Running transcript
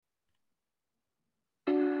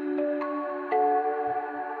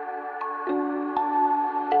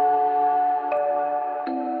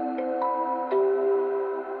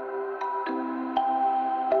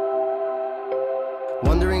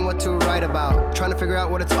about. Trying to figure out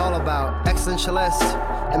what it's all about. Existentialist,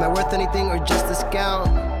 am I worth anything or just discount?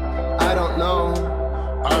 I don't know.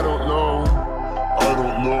 I don't know. I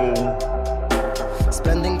don't know.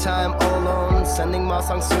 Spending time all alone, sending my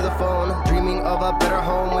songs to the phone, dreaming of a better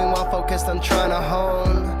home, while focused on trying to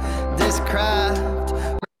hone this craft.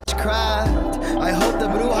 I hope the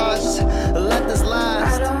brujas let this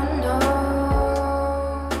last. I don't know.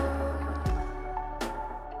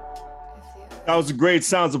 That was the great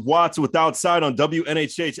sounds of Watts with Outside on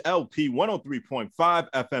WNHH LP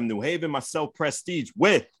 103.5 FM New Haven. Myself, Prestige,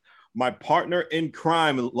 with my partner in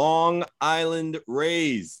crime, Long Island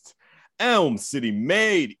raised, Elm City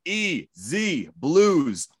made, EZ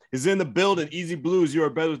BlueZ is in the building. EZ BlueZ, you are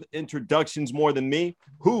better with introductions more than me.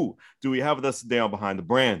 Who do we have with us today on Behind the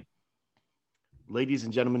Brand? Ladies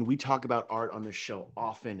and gentlemen, we talk about art on this show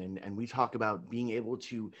often, and we talk about being able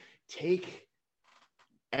to take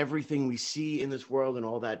everything we see in this world and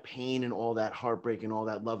all that pain and all that heartbreak and all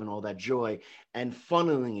that love and all that joy and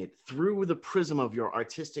funneling it through the prism of your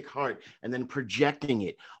artistic heart and then projecting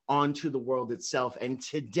it onto the world itself. And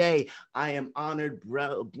today I am honored,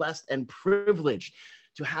 blessed, and privileged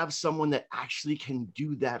to have someone that actually can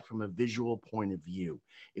do that from a visual point of view.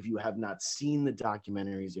 If you have not seen the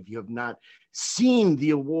documentaries, if you have not seen the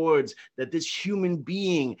awards that this human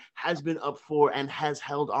being has been up for and has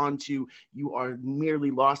held on to, you are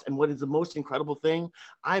merely lost. And what is the most incredible thing?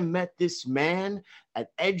 I met this man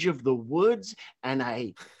at Edge of the Woods, and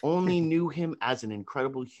I only knew him as an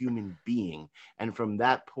incredible human being. And from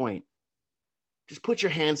that point, just put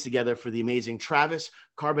your hands together for the amazing Travis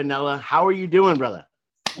Carbonella. How are you doing, brother?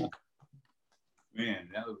 Man,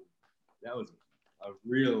 that was a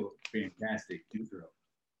real fantastic intro.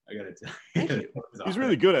 I gotta tell you. He's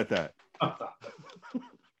really good at that.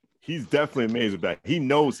 He's definitely amazed with that. He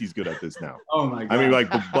knows he's good at this now. Oh my God. I mean, like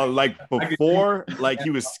before, like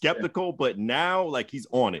he was skeptical, but now, like he's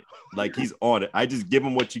on it. Like he's on it. I just give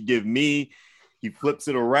him what you give me. He flips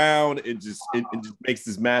it around. It just makes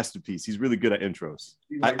this masterpiece. He's really good at intros.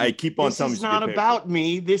 I keep on telling you. This is not about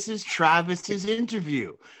me. This is Travis's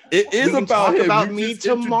interview. It is about him. About you me just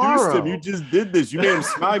tomorrow. Him. You just did this. You made him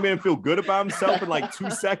smile. You made him feel good about himself in like 2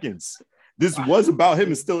 seconds. This was about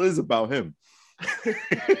him. It still is about him.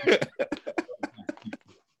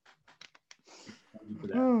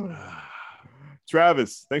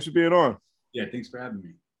 Travis, thanks for being on. Yeah, thanks for having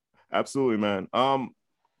me. Absolutely, man.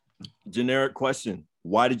 Generic question.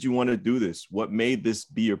 Why did you want to do this? What made this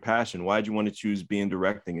be your passion? Why did you want to choose being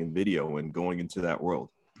directing and video and going into that world?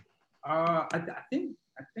 I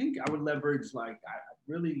think I would leverage, like, I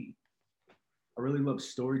really love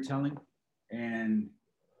storytelling, and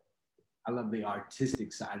I love the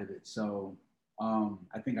artistic side of it. So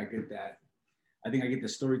I think I get that. I think I get the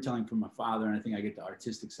storytelling from my father, and I think I get the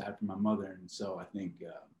artistic side from my mother. And so I think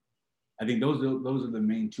those are the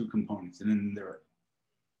main two components. And then there are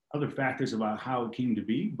other factors about how it came to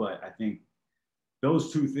be, but I think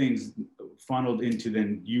those two things funneled into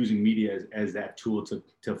then using media as that tool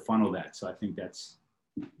to funnel that. So I think that's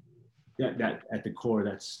that at the core,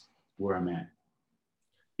 that's where I'm at.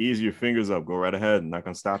 Ease your fingers up. Go right ahead. I'm not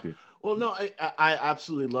going to stop you. Well, no, I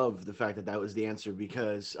absolutely love the fact that was the answer,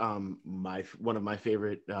 because one of my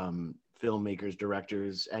favorite filmmakers,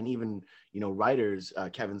 directors, and even, writers,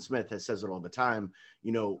 Kevin Smith, says it all the time.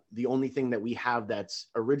 The only thing that we have that's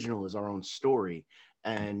original is our own story,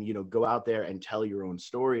 and, go out there and tell your own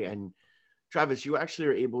story. And Travis, you actually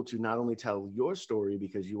are able to not only tell your story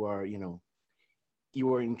because you are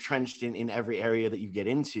entrenched in every area that you get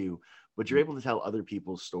into, but you're able to tell other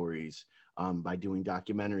people's stories by doing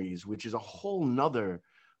documentaries, which is a whole nother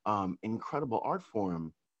incredible art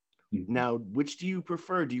form. Mm-hmm. Now, which do you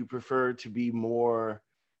prefer? Do you prefer to be more,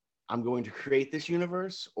 I'm going to create this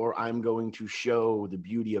universe, or I'm going to show the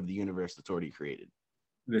beauty of the universe that's already created?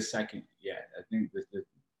 The second, yeah. I think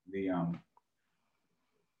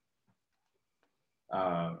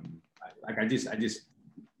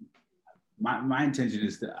my intention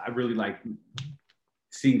is that I really like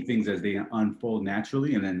seeing things as they unfold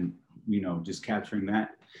naturally, and then, just capturing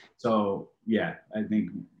that. So yeah, I think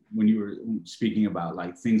when you were speaking about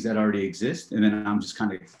like things that already exist, and then I'm just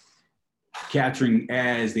kind of capturing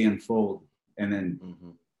as they unfold, and then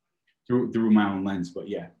through my own lens. But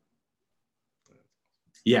yeah,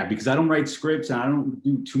 because I don't write scripts and I don't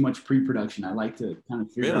do too much pre-production. I like to kind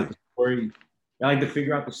of figure out the story. I like to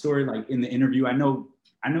figure out the story like in the interview. I know.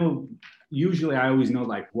 Usually, I always know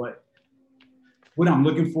like what I'm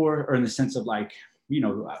looking for, or in the sense of like,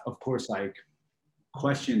 of course, like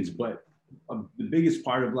questions, but the biggest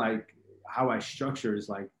part of like how I structure is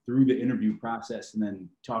like through the interview process, and then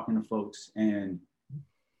talking to folks and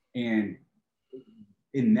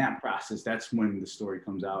in that process, that's when the story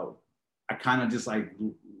comes out. I kind of just like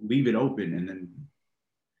leave it open and then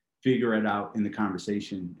figure it out in the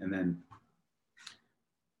conversation. And then,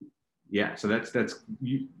 yeah, so that's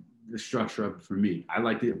the structure of it for me. I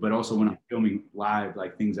like it, but also when I'm filming live,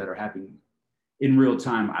 like things that are happening in real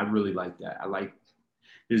time, I really like that. I like,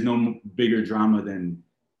 there's no bigger drama than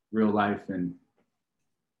real life, and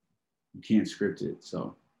you can't script it.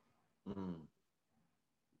 So.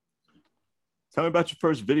 Tell me about your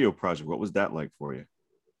first video project. What was that like for you?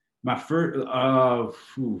 My first,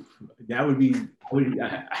 that would be,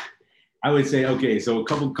 I would say, okay, so a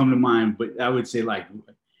couple come to mind, but I would say like,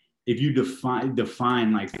 if you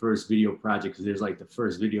define like first video project, because there's like the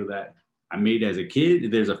first video that I made as a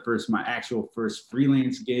kid, there's my actual first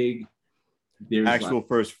freelance gig. There's actual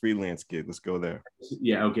first freelance gig. Let's go there.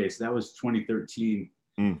 Yeah. Okay. So that was 2013.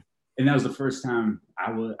 And that was the first time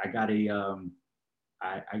I got a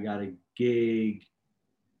gig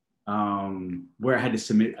where I had to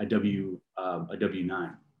submit a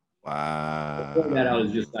W-9. Wow. Before that, I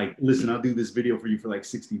was just like, listen, I'll do this video for you for like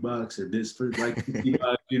 $60 or this for like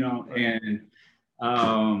 $50, you know. And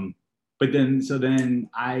but then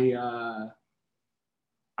I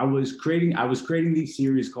was creating these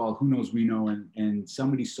series called Who Knows We Know, and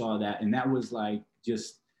somebody saw that, and that was like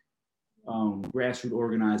just grassroots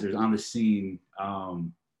organizers on the scene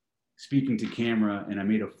speaking to camera, and I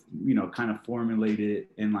made kind of formulated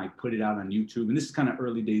it and like put it out on YouTube. And this is kind of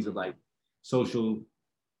early days of like social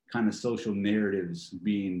narratives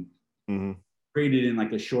being created in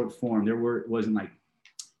like a short form. It wasn't like,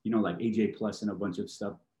 like AJ Plus and a bunch of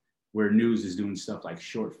stuff where news is doing stuff like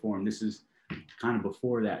short form. This is kind of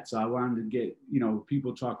before that. So I wanted to get,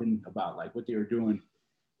 people talking about like what they were doing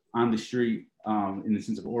on the street in the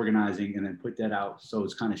sense of organizing, and then put that out so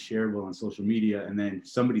it's kind of shareable on social media. And then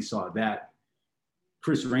somebody saw that,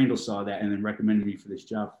 Chris Randall saw that, and then recommended me for this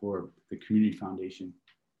job for the community foundation.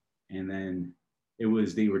 And then they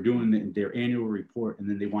were doing their annual report, and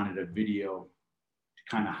then they wanted a video to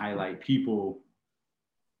kind of highlight people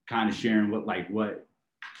kind of sharing what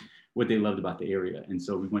they loved about the area. And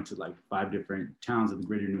so we went to like 5 different towns of the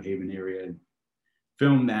greater New Haven area and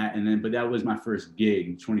filmed that. And then, but that was my first gig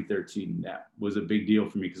in 2013. That was a big deal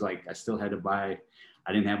for me because like I still had to buy,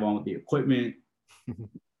 I didn't have all of the equipment.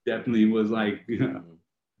 Definitely was like,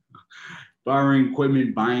 borrowing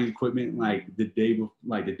equipment, buying equipment like the day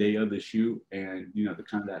of the shoot. And the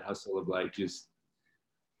kind of that hustle of like, just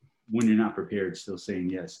when you're not prepared, still saying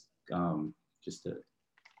yes. Just to.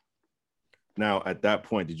 Now, at that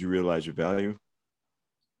point, did you realize your value?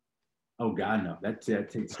 Oh God, no. That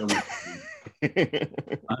takes so much.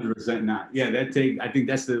 100% not. Yeah, I think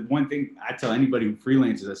that's the one thing I tell anybody who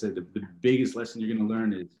freelances. I said the biggest lesson you're going to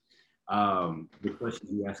learn is the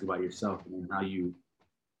questions you ask about yourself, and how you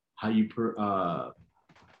and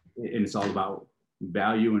it's all about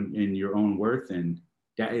value and your own worth, and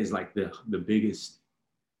that is like the biggest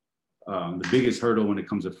hurdle when it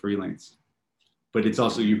comes to freelance. But it's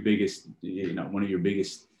also your biggest, one of your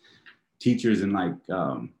biggest teachers, and like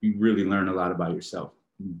you really learn a lot about yourself.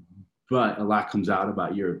 But a lot comes out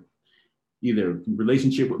about your either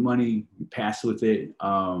relationship with money, your past with it,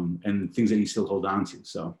 and things that you still hold on to.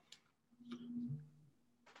 So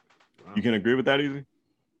you can agree with that, Easy?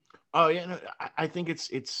 Oh yeah, no, I think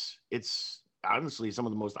it's honestly some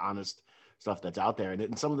of the most honest stuff that's out there,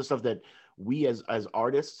 and some of the stuff that we as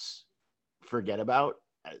artists forget about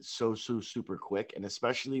so super quick, and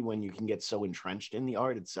especially when you can get so entrenched in the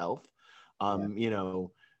art itself,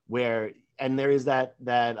 where, and there is that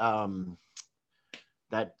kind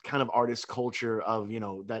of artist culture of,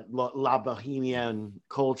 that La Bohemian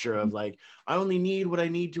culture of like, I only need what I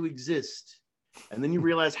need to exist. And then you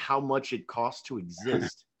realize how much it costs to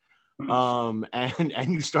exist. And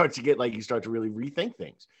you start to really rethink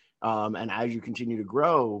things. And as you continue to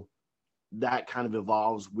grow, that kind of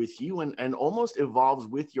evolves with you and almost evolves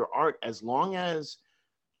with your art, as long as,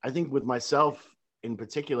 I think with myself in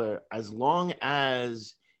particular, as long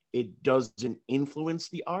as it doesn't influence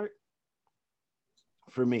the art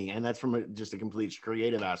for me. And that's from just a complete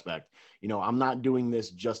creative aspect. I'm not doing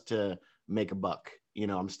this just to make a buck.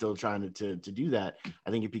 I'm still trying to do that.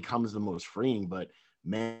 I think it becomes the most freeing, but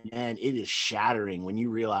man, it is shattering when you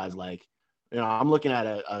realize like, I'm looking at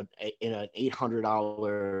an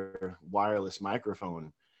 $800 wireless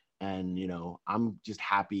microphone, and I'm just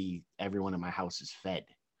happy everyone in my house is fed.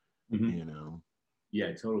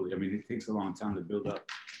 Yeah, totally. I mean, it takes a long time to build up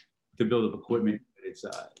equipment. It's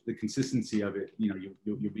the consistency of it.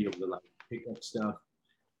 You'll be able to like pick up stuff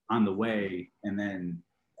on the way, and then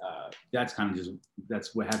that's kind of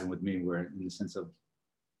that's what happened with me. Where in the sense of,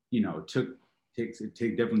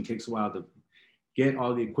 it definitely takes a while to get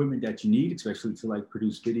all the equipment that you need, especially to like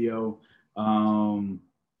produce video.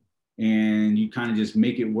 And you kind of just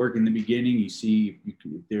make it work in the beginning. You see if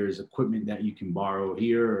there's equipment that you can borrow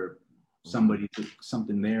here or somebody took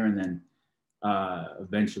something there, and then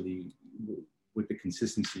eventually with the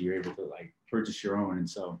consistency, you're able to like purchase your own. And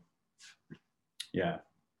so, yeah.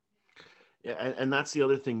 Yeah, and that's the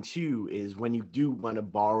other thing too, is when you do wind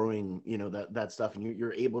up borrowing, you know, that stuff, and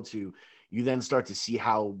you're able to, you then start to see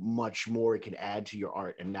how much more it can add to your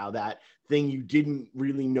art. And now that thing you didn't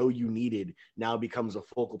really know you needed now becomes a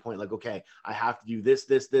focal point. Like, okay, I have to do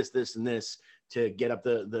this, and this to get up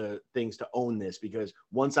the things to own this, because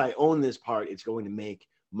once I own this part, it's going to make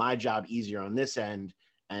my job easier on this end,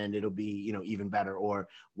 and it'll be, you know, even better. Or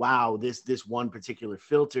wow, this one particular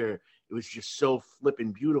filter, it was just so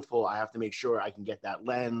flipping beautiful. I have to make sure I can get that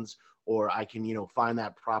lens, or I can, you know, find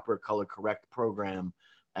that proper color correct program.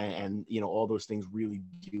 And you know, all those things really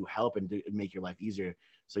do help and do make your life easier.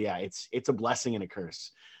 So yeah, it's a blessing and a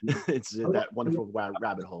curse. It's that wonderful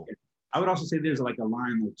rabbit hole. I would also say there's like a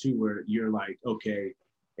line though too, where you're like, okay,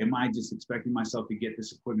 am I just expecting myself to get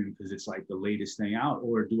this equipment because it's like the latest thing out,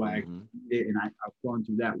 or do I need it? And I've gone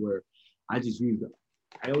through that where I always use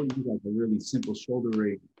like a really simple shoulder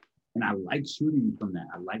rig, and I like shooting from that.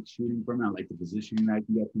 I like the positioning that I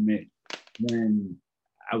can get from it. Then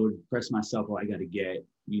I would press myself, oh, I got to get,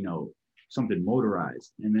 you know, something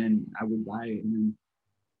motorized. And then I would buy it, and then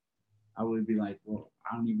I would be like, well,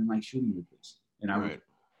 I don't even like shooting with this. And I would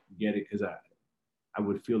get it because I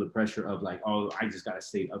would feel the pressure of like, oh, I just got to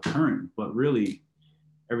stay up current. But really,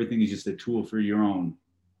 everything is just a tool for your own,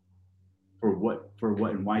 for what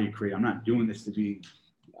and why you create. I'm not doing this to be,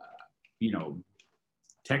 you know,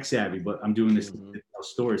 tech savvy, but I'm doing this to tell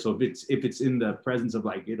stories. So if it's in the presence of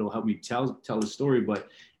like, it'll help me tell a story. But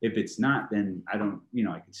if it's not, then I don't, you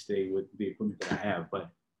know, I can stay with the equipment that I have. But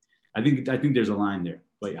I think there's a line there.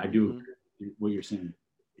 But I do what you're saying.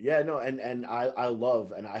 Yeah, no, and I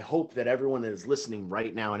love, and I hope that everyone that is listening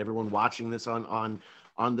right now and everyone watching this on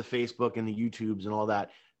the Facebook and the YouTubes and all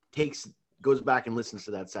that goes back and listens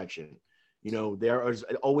to that section. You know, there is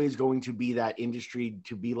always going to be that industry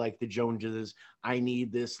to be like the Joneses. I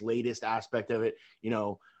need this latest aspect of it. You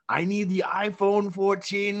know, I need the iPhone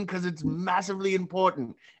 14 because it's massively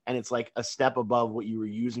important. And it's like a step above what you were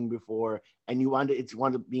using before. And it's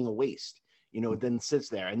wound up being a waste. You know, it then sits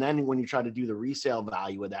there. And then when you try to do the resale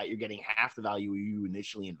value of that, you're getting half the value you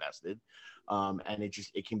initially invested. And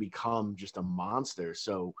it can become just a monster.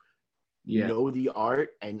 So you know the art.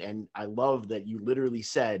 And I love that you literally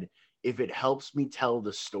said, if it helps me tell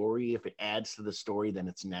the story, if it adds to the story, then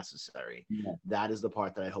it's necessary. Yeah. That is the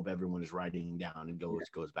part that I hope everyone is writing down and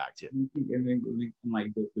goes back to. And then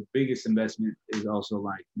like the biggest investment is also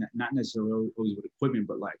like not necessarily always with equipment,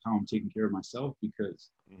 but like how I'm taking care of myself, because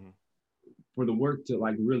for the work to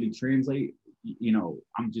like really translate, you know,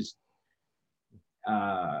 I'm just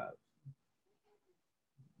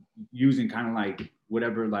using kind of like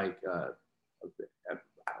whatever, like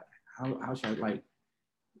how should I like,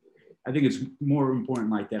 I think it's more important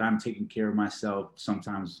like that I'm taking care of myself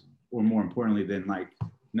sometimes, or more importantly than like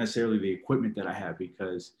necessarily the equipment that I have,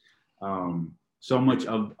 because so much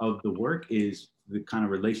of the work is the kind of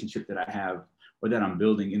relationship that I have or that I'm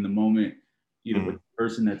building in the moment, either with the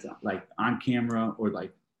person that's like on camera or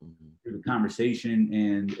like through the conversation.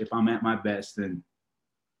 And if I'm at my best, then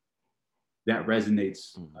that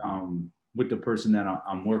resonates with the person that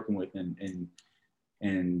I'm working with, and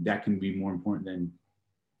that can be more important than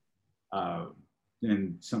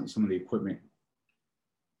some of the equipment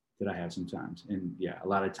that I have sometimes. And yeah, a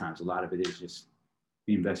lot of times, a lot of it is just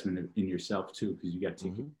the investment in yourself too, because you got to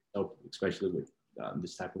take care of yourself, especially with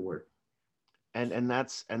this type of work. And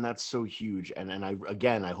that's so huge. And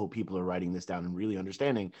I hope people are writing this down and really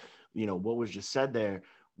understanding, you know, what was just said there,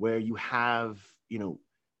 where you have, you know,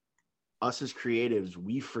 us as creatives,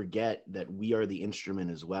 we forget that we are the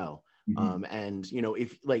instrument as well. And you know,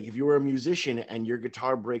 if you were a musician and your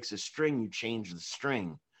guitar breaks a string, you change the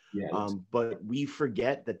string. But we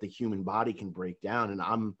forget that the human body can break down. And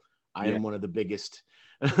I am one of the biggest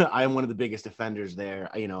I am one of the biggest offenders there.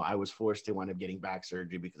 You know, I was forced to wind up getting back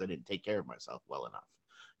surgery because I didn't take care of myself well enough,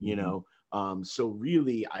 you know? So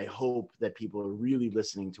really, I hope that people are really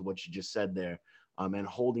listening to what you just said there, and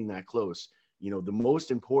holding that close. You know, the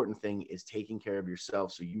most important thing is taking care of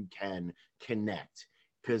yourself so you can connect,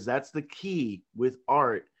 because that's the key with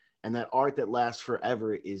art. And that art that lasts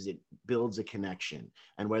forever is it builds a connection.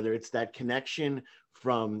 And whether it's that connection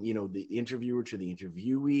from, you know, the interviewer to the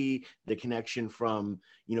interviewee, the connection from,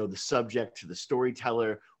 you know, the subject to the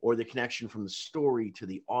storyteller, or the connection from the story to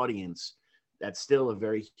the audience, that's still a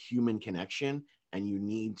very human connection. and you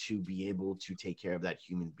need to be able to take care of that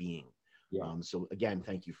human being. Yeah. So again,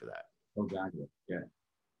 thank you for that. Oh God, yeah.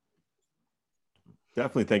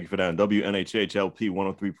 Definitely thank you for that. On WNHHLP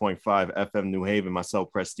 103.5 FM New Haven, myself,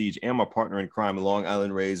 Prestige, and my partner in crime, Long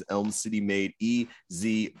Island Rays, Elm City made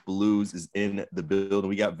EZ BlueZ is in the building.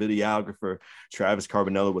 We got videographer Travis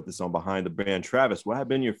Carbonella with us on Behind the Brand. Travis, what have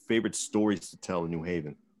been your favorite stories to tell in New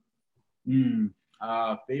Haven?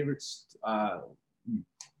 Favorites. I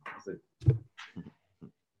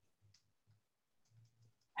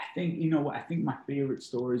think, I think my favorite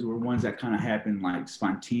stories were ones that kind of happened like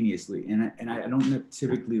spontaneously, and I don't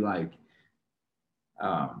typically like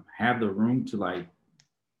have the room to like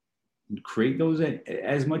create those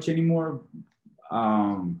as much anymore.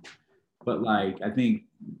 But like I think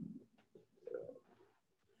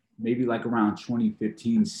maybe like around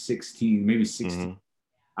 2015, 16, maybe 16.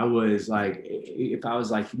 I was like, if I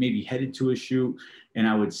was like maybe headed to a shoot and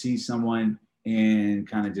I would see someone and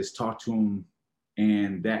kind of just talk to them,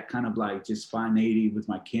 and that kind of like just spontaneity with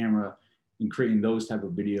my camera and creating those type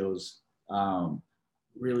of videos.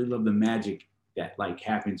 Really love the magic that like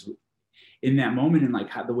happens in that moment, and like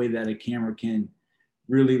how the way that a camera can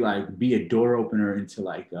really like be a door opener into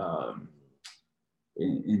like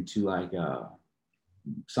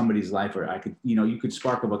somebody's life, or I could, you could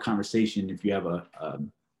spark up a conversation if you have a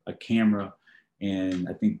camera. And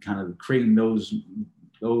I think kind of creating those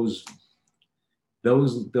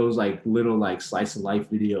like little like slice of life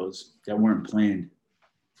videos that weren't planned.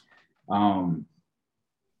 I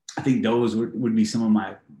think those would be some of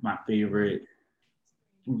my favorite.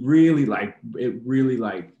 Really like it really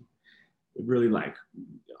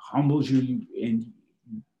humbles you, and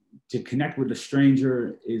to connect with a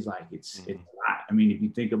stranger is like it's a lot. I mean, if you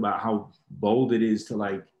think about how bold it is to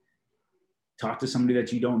like talk to somebody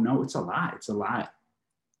that you don't know, it's a lot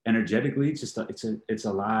energetically. It's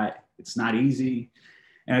a lot. It's not easy.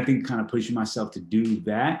 And I think kind of pushing myself to do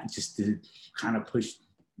that, just to kind of push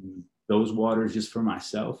those waters just for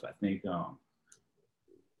myself, I think are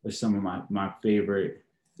some of my favorite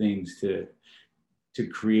things to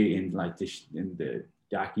create in like in the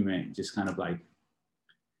document, just kind of like,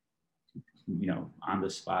 on the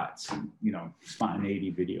spots,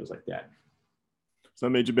 spontaneity videos like that. So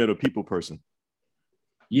that made you a better people person.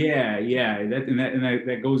 Yeah.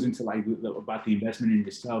 That goes into like about the investment in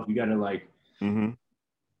yourself. You got to like, if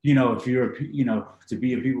you're, to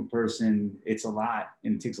be a people person, it's a lot,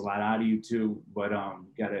 and it takes a lot out of you too. But you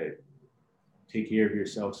got to take care of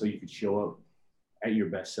yourself so you can show up at your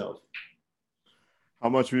best self. How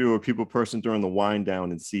much were you a people person during the wind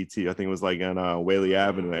down in CT? I think it was like on Whaley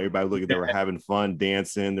Avenue. Everybody looked like they were having fun,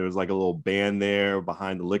 dancing. There was like a little band there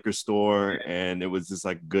behind the liquor store, and it was just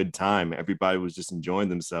like good time. Everybody was just enjoying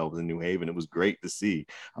themselves in New Haven. It was great to see.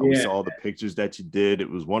 We saw all the pictures that you did. It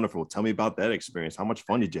was wonderful. Tell me about that experience. How much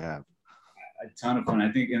fun did you have? A ton of fun,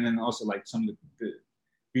 I think. And then also like some of the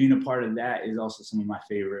being a part of that is also some of my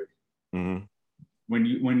favorite.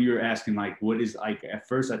 When you're asking like what is like, at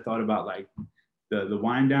first I thought about like the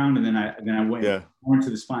wind down, and then I went more into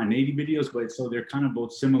the spontaneity videos, but so they're kind of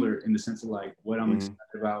both similar in the sense of like what I'm excited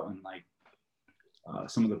about, and like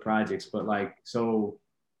some of the projects. But like so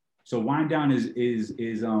wind down is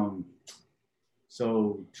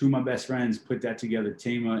so two of my best friends put that together,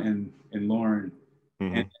 Tama and Lauren,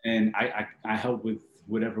 and I help with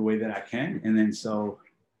whatever way that I can, and then so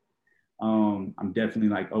I'm definitely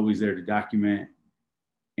like always there to document.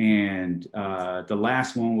 And the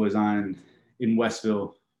last one was in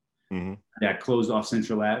Westville, that closed off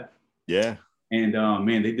Central Ave. Yeah. And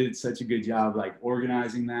man, they did such a good job like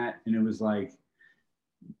organizing that. And it was like,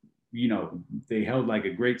 they held like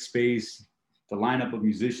a great space. The lineup of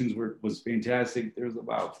musicians was fantastic. There was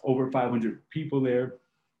about over 500 people there.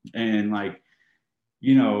 And like,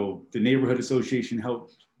 the neighborhood association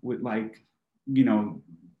helped with like,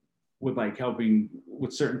 with like helping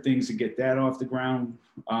with certain things to get that off the ground,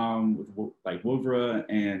 with like WOVRA,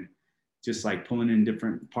 and just like pulling in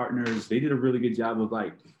different partners. They did a really good job of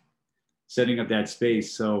like setting up that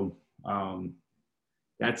space. So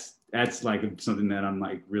that's like something that I'm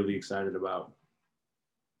like really excited about.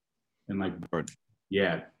 And like,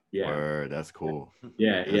 yeah. Word, that's cool.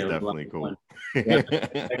 Yeah, that's definitely cool.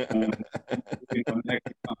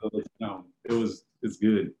 It's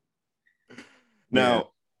good. Now,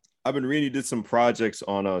 I've been reading you did some projects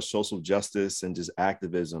on social justice and just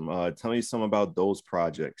activism. Tell me some about those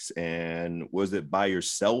projects. And was it by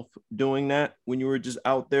yourself doing that when you were just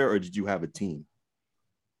out there, or did you have a team?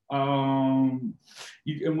 And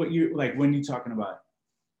what you like when you talking about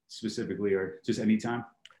specifically, or just anytime?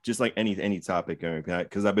 Just like any topic,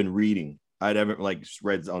 because I've been reading I'd ever like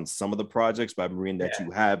read on some of the projects, but I've been reading that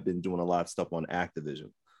you have been doing a lot of stuff on Activision.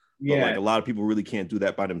 But like a lot of people really can't do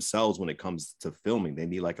that by themselves when it comes to filming. They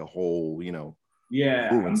need like a whole, crew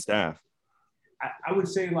and staff. I would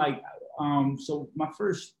say like, so my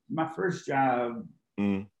first job,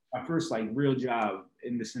 my first like real job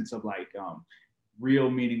in the sense of like real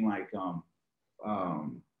meaning like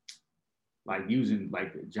using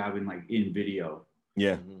like jobbing like in video.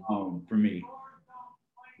 Yeah. For me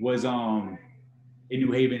was in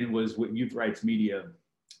New Haven. It was with Youth Rights Media,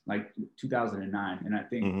 like 2009, and I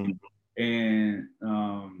think and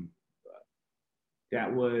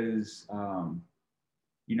that was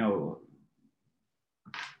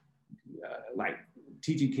like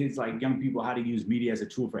teaching kids, like young people, how to use media as a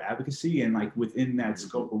tool for advocacy. And like within that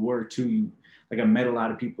scope of work too, like I met a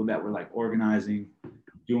lot of people that were like organizing,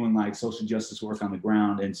 doing like social justice work on the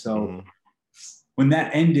ground. And so when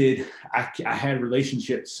that ended, I had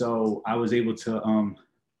relationships, so I was able to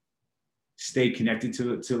stay connected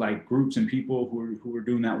to like groups and people who were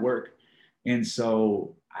doing that work. And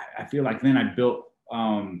so I feel like then I built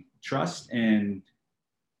trust and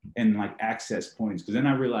like access points, because then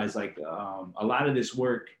I realized like a lot of this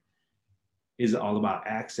work is all about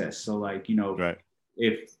access. So like, right.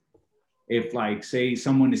 if like say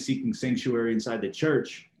someone is seeking sanctuary inside the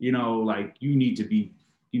church, like you need to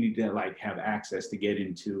like have access to get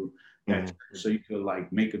into that church, so you could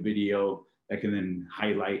like make a video that can then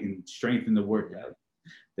highlight and strengthen the work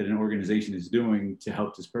that an organization is doing to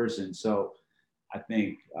help this person. So I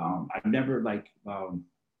think I've never like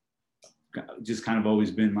just kind of always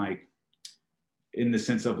been like in the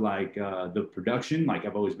sense of like the production, like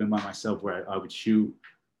I've always been by myself, where I would shoot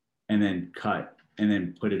and then cut and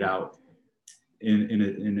then put it out in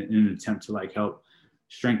an attempt to like help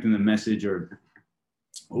strengthen the message or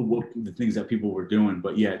what the things that people were doing.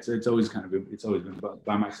 But yeah, it's always been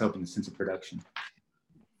by myself in the sense of production.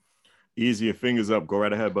 Easy, your fingers up. Go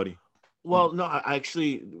right ahead, buddy. Well, no, I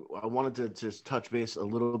wanted to just touch base a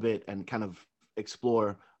little bit and kind of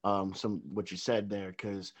explore some what you said there,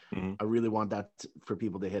 because I really want that for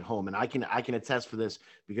people to hit home. And I can attest for this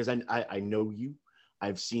because I know you.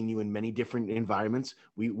 I've seen you in many different environments.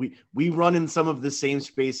 We run in some of the same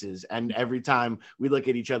spaces, and every time we look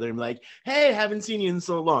at each other and be like, hey, haven't seen you in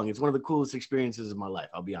so long. It's one of the coolest experiences of my life,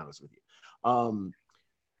 I'll be honest with you.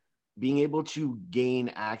 Being able to gain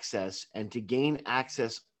access and to gain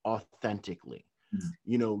access authentically.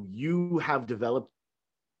 You have developed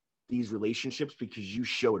these relationships because you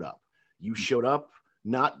showed up. You showed up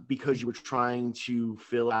not because you were trying to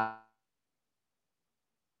fill out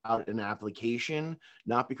an application,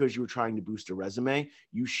 not because you were trying to boost a resume.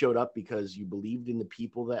 You showed up because you believed in the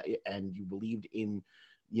people and you believed in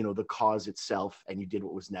the cause itself, and you did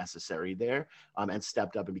what was necessary there, and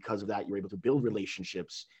stepped up. And because of that, you're able to build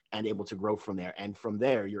relationships and able to grow from there. And from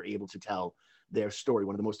there, you're able to tell their story.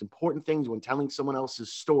 One of the most important things when telling someone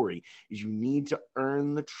else's story is you need to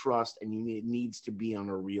earn the trust, and it needs to be on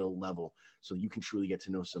a real level so you can truly get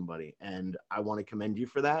to know somebody. And I want to commend you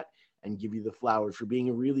for that and give you the flowers for being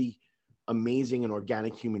a really amazing and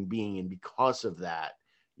organic human being. And because of that,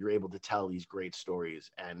 you're able to tell these great stories.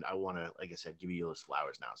 And I want to, like I said, give you those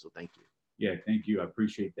flowers now. So thank you. Yeah, thank you. I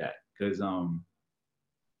appreciate that. Because,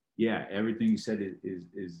 yeah, everything you said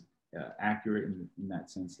is accurate in that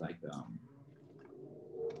sense. Like,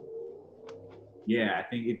 yeah, I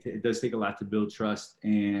think it does take a lot to build trust,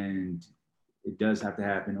 and it does have to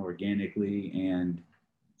happen organically, and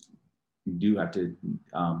you do have to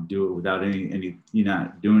do it without any you're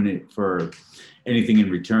not doing it for anything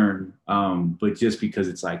in return, but just because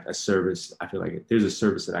it's like a service. I feel like there's a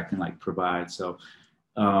service that I can like provide. So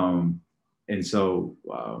it's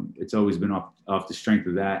always been off the strength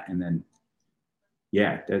of that. And then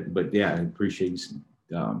I appreciate you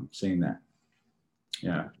saying that.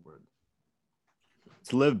 Yeah.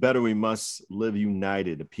 To live better, we must live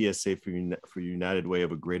united. A PSA for United Way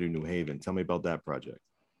of a Greater New Haven. Tell me about that project.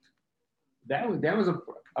 That was a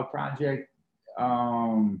project.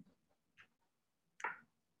 I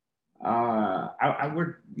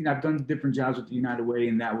worked, I've done different jobs with the United Way,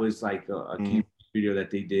 and that was like a campus video that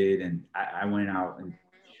they did, and I went out and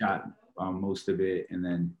shot most of it, and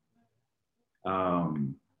then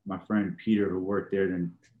my friend Peter, who worked there,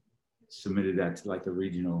 then submitted that to like the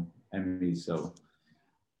regional Emmys. So,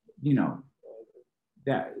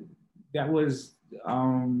 that was.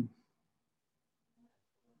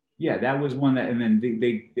 That was one that, and then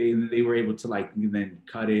they were able to like then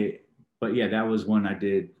cut it. But yeah, that was one I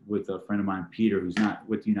did with a friend of mine, Peter, who's not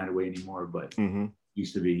with United Way anymore, but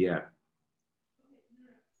used to be. Yeah.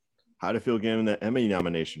 How did it feel getting the Emmy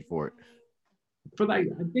nomination for it? for like,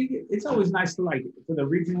 I think it's always nice to like, for the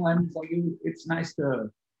regional ends, like it's nice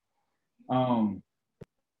to um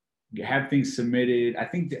have things submitted. I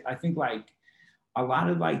think like a lot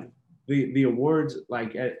of like the awards,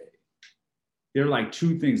 like they're like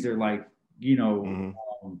two things. They're like, you know,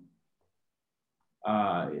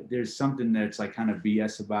 there's something that's like kind of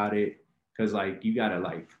BS about it because like you gotta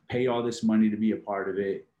like pay all this money to be a part of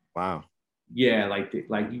it. Wow. Yeah, like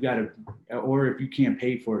you gotta, or if you can't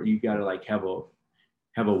pay for it, you gotta like have a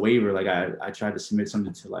waiver. Like I tried to submit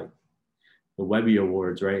something to like the Webby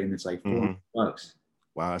Awards, right? And it's like $400.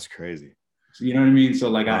 Wow, that's crazy. So you know what I mean? So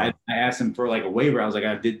like wow. I asked him for like a waiver. I was like,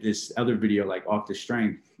 I did this other video like off the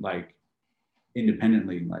strength, like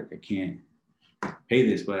independently. Like I can't pay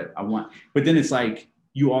this, but I want. But then it's like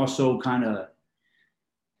you also kind of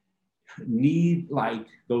need like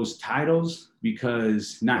those titles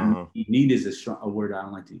because not need is a word I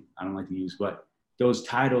don't like to use, but those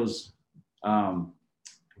titles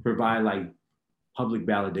provide like public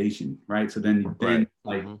validation, right? So then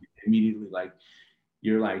like immediately like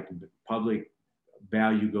your like public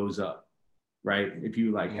value goes up, right? If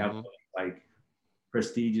you like have like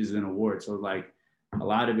prestiges and awards. So like a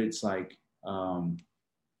lot of it's like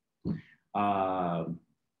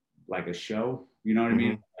like a show, you know what I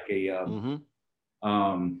mean? Like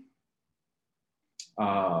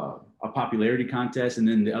a popularity contest, and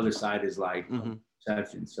then the other side is like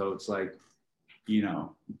perception. So it's like, you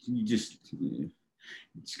know, you just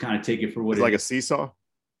kind of take it for what it's like a seesaw.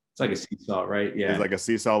 It's like a seesaw, right? Yeah. It's like a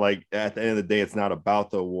seesaw. Like at the end of the day, it's not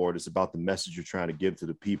about the award. It's about the message you're trying to give to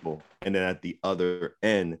the people. And then at the other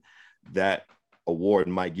end, that award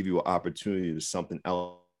might give you an opportunity to something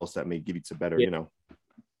else that may give you to better, you know.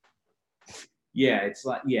 Yeah, it's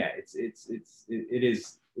like, yeah, it's the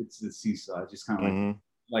seesaw. It's just kind of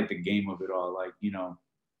like the game of it all. Like, you know,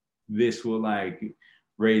 this will like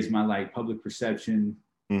raise my like public perception,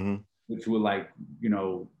 which will like, you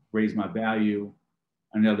know, raise my value.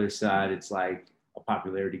 On the other side, it's like a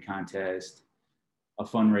popularity contest, a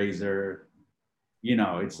fundraiser, you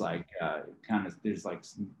know, it's like kind of, there's like,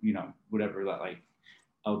 you know, whatever like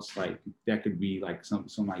else, like that could be like some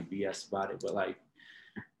like BS about it. But like,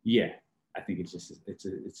 yeah, I think it's just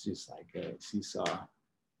like a seesaw.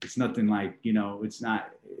 It's nothing like, you know, it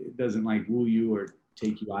doesn't like woo you or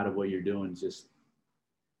take you out of what you're doing. It's just,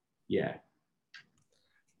 yeah.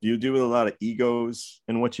 Do you deal with a lot of egos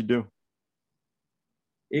in what you do?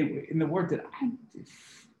 In the work that I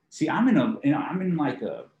see, I'm in like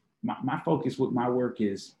my focus with my work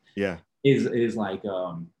is like there's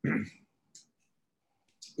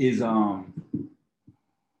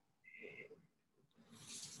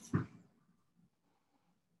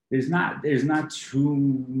not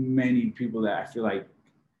too many people that I feel like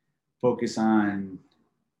focus on.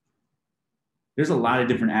 There's a lot of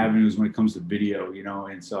different avenues when it comes to video, you know,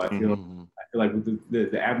 and so I feel like with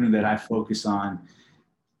the avenue that I focus on,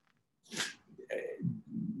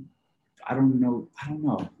 I don't know. I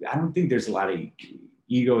don't think there's a lot of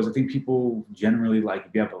egos. I think people generally like,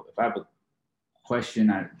 if I have a question,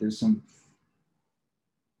 there's some.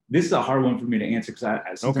 This is a hard one for me to answer because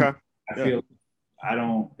I feel I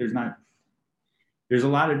don't. There's a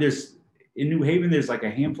lot of this in New Haven. There's like a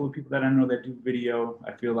handful of people that I know that do video.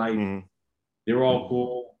 I feel like they're all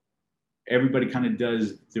cool. Everybody kind of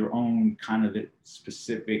does their own kind of the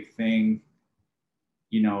specific thing,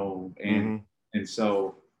 you know, and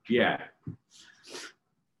so yeah.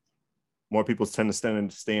 More people tend to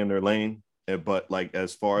stay in their lane, but like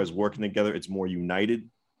as far as working together, it's more united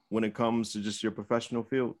when it comes to just your professional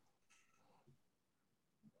field.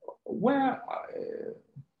 Well,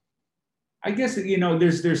 I guess, you know,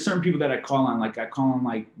 there's certain people that I call on. Like I call on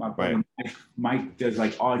like my brother Mike does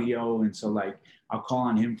like audio, and so like I'll call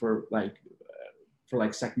on him for like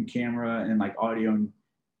second camera and like audio,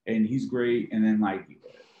 and he's great. And then like,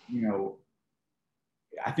 you know,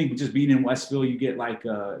 I think just being in Westville, you get like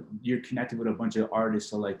you're connected with a bunch of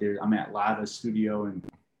artists. So like I'm at Lada Studio, and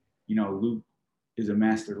you know, Luke is a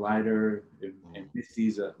master lighter, and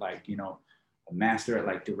Misty's a like, you know, a master at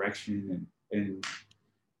like direction and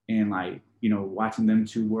like, you know, watching them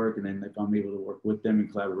two work, and then if I'm able to work with them in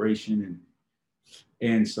collaboration,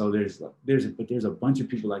 and so there's a bunch of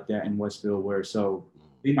people like that in Westville where so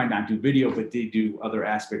they might not do video, but they do other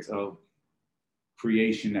aspects of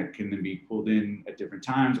creation that can then be pulled in at different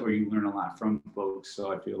times, or you learn a lot from folks.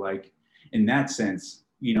 So I feel like in that sense,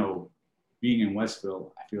 you know, being in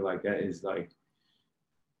Westville, I feel like that is like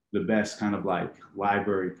the best kind of like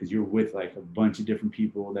library, because you're with like a bunch of different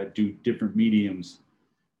people that do different mediums,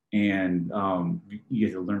 and you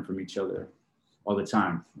get to learn from each other all the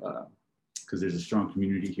time, because there's a strong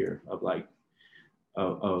community here of like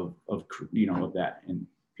of that, and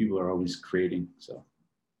people are always creating. So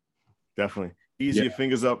definitely easy. Your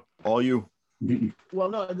fingers up, all you. Well,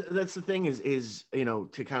 no, that's the thing is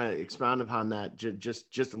to kind of expound upon that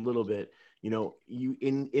just a little bit. You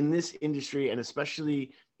in this industry, and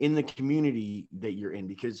especially in the community that you're in,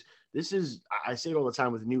 because this is, I say it all the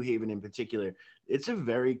time with New Haven in particular, it's a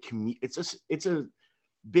very it's a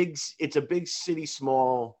big city,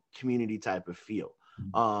 small community type of feel.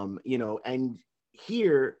 And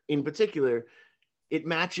here in particular, it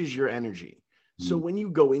matches your energy. So when you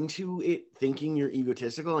go into it thinking you're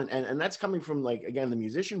egotistical, and that's coming from, like, again, the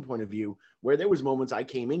musician point of view, where there was moments I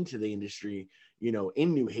came into the industry,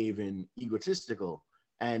 in New Haven, egotistical,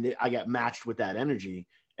 and I got matched with that energy.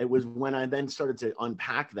 It was when I then started to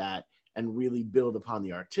unpack that and really build upon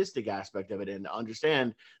the artistic aspect of it, and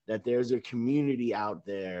understand that there's a community out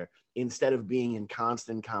there, instead of being in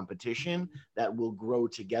constant competition, that will grow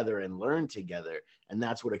together and learn together. And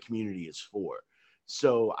that's what a community is for.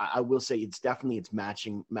 So I will say it's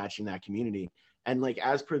matching that community. And, like,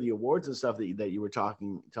 as per the awards and stuff that you were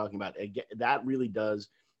talking about, that really does,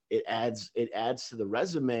 it adds to the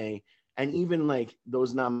resume. And even, like,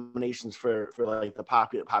 those nominations for like the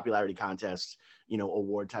popularity contests,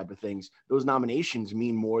 award type of things, those nominations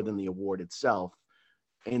mean more than the award itself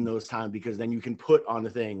in those times, because then you can put on the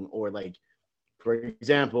thing, or, like, for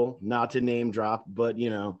example, not to name drop, but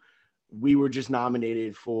we were just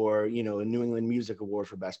nominated for, a New England Music Award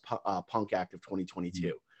for Best Punk Act of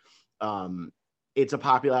 2022. It's a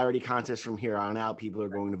popularity contest from here on out. People are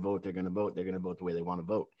going to vote. They're going to vote. They're going to vote the way they want to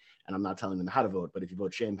vote. And I'm not telling them how to vote, but if you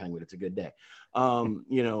vote Shane Penguin, it's a good day.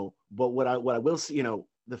 But what I will see,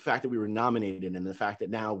 the fact that we were nominated, and the fact that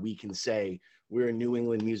now we can say we're a New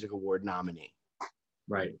England Music Award nominee.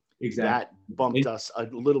 Right. Exactly. That bumped us a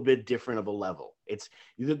little bit different of a level. It's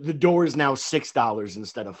the door is now $6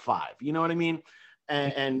 instead of $5. You know what I mean?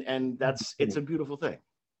 And it's a beautiful thing.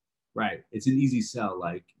 Right. It's an easy sell.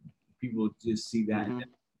 Like, people just see that. Mm-hmm.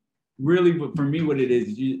 Really, but for me, what it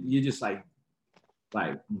is, you're just like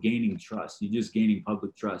gaining trust. You're just gaining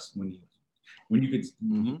public trust when you could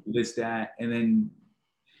list that, and then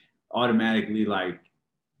automatically, like,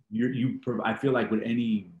 I feel like with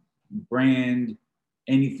any brand,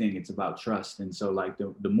 anything, it's about trust. And so, like,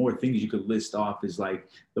 the more things you could list off is, like,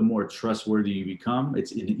 the more trustworthy you become.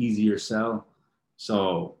 It's an easier sell.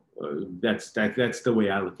 So that's the way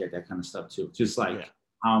I look at that kind of stuff too. Just like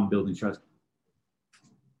how I'm building trust.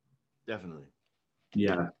 Definitely.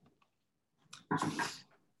 Yeah.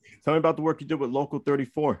 Tell me about the work you did with Local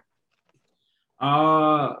 34.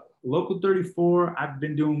 Local 34, I've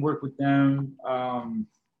been doing work with them.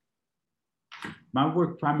 My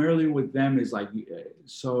work primarily with them is, like,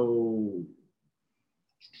 so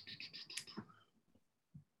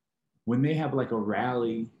when they have, like, a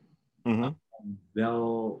rally,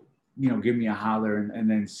 they'll, give me a holler, and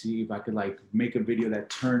then see if I could, like, make a video that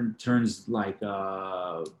turns like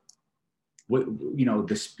what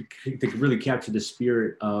to really capture the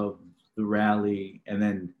spirit of the rally. And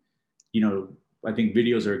then, I think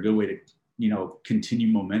videos are a good way to continue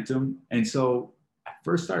momentum. And so I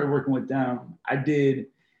first started working with them. I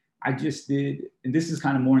just did, and this is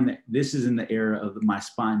kind of more in the era of my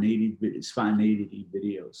spontaneity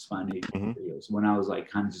videos, when I was, like,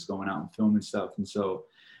 kind of just going out and filming stuff. And so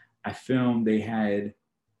I filmed, they had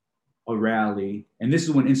a rally, and this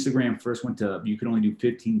is when Instagram first went to, you could only do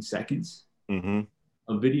 15 seconds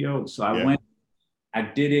of video. So I went, I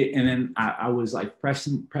did it, and then I was, like,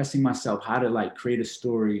 pressing myself how to, like, create a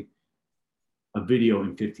video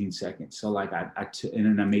in 15 seconds. So, like, and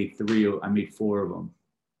then I made 4 of them,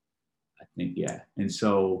 I think. Yeah. And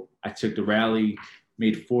so I took the rally,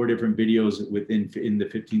 made 4 different videos in the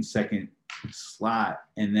 15-second slot.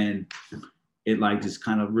 And then it, like, just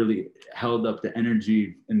kind of really held up the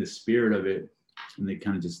energy and the spirit of it. And they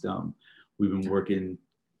kind of just, we've been working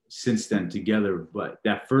since then together. But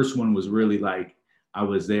that first one was really, like, I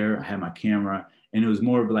was there, I had my camera, and it was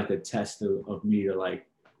more of, like, a test of me to, like,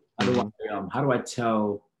 how do I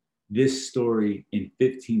tell this story in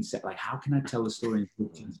 15 seconds? Like, how can I tell a story in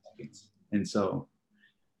 15 seconds? And so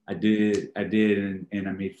I did, and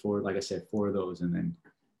I made 4, like I said, 4 of those. And then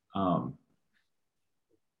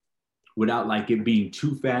without, like, it being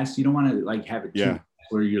too fast, you don't want to, like, have it too fast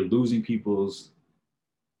where you're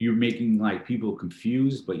making, like, people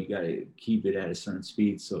confused, but you got to keep it at a certain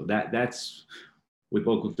speed. So that's with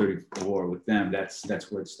Local 34, with them,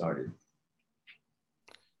 that's where it started.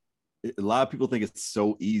 A lot of people think it's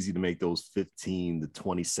so easy to make those 15 to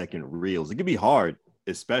 20 second reels. It can be hard.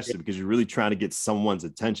 especially because you're really trying to get someone's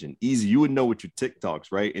attention. Easy, you would know with your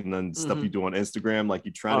TikToks, right? And then stuff you do on Instagram, like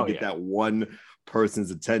you're trying to get that one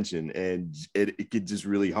person's attention, and it get just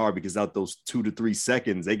really hard because out those 2 to 3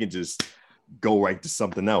 seconds, they can just go right to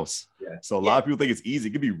something else. So a lot of people think it's easy.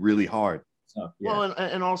 It can be really hard. Well,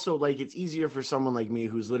 and also like it's easier for someone like me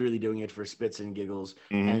who's literally doing it for spits and giggles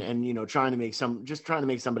and you know, trying to make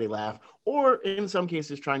somebody laugh, or in some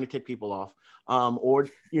cases trying to tick people off, or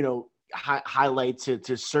you know, highlight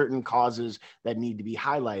to certain causes that need to be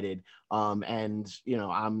highlighted. And you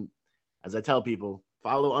know, I'm, as I tell people,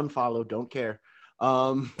 follow, unfollow, don't care.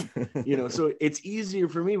 You know, so it's easier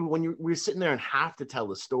for me, but when we're sitting there and have to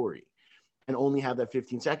tell a story and only have that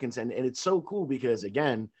 15 seconds, and it's so cool because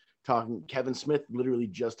again, Kevin Smith literally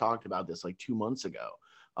just talked about this like 2 months ago,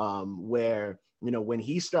 where, you know, when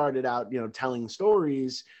he started out, you know, telling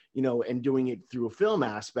stories, you know, and doing it through a film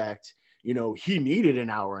aspect, you know, he needed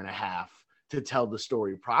an hour and a half to tell the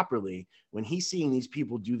story properly. When he's seeing these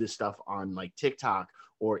people do this stuff on like TikTok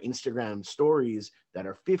or Instagram stories that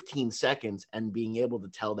are 15 seconds and being able to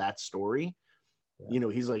tell that story, you know,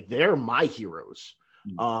 he's like, they're my heroes.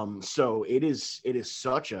 So it is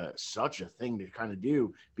such a thing to kind of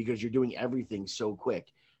do because you're doing everything so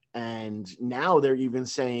quick. And now they're even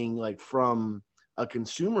saying, like, from a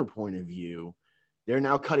consumer point of view, they're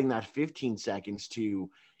now cutting that 15 seconds to,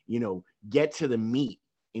 you know, get to the meat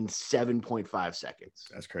in 7.5 seconds.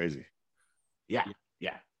 That's crazy. Yeah.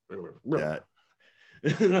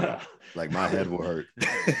 Like my head will hurt.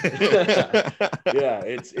 Yeah,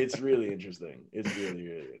 it's really interesting. It's really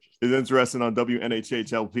interesting. It's interesting on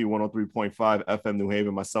WNHHLP 103.5 FM New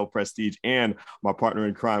Haven. Myself, Prestige, and my partner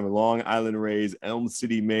in crime, Long Island Rays, Elm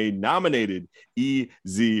City Made nominated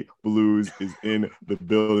EZ BlueZ is in the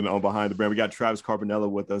building on Behind the Brand. We got Travis Carbonella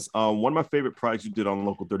with us. One of my favorite projects you did on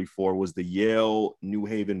Local 34 was the Yale New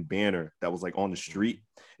Haven banner that was like on the street.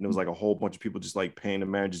 And it was like a whole bunch of people just like paying the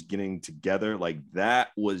man, just getting together. Like that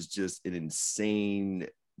was just an insane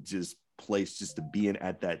just place just to be in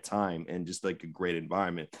at that time, and just like a great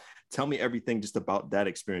environment. Tell me everything just about that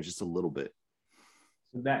experience, just a little bit.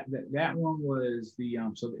 So that one was the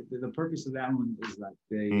purpose of that one is like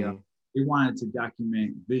they wanted to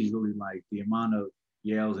document visually like the amount of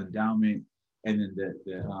Yale's endowment, and then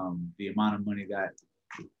the amount of money that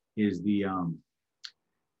is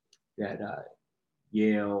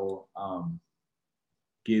Yale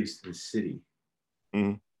gives to the city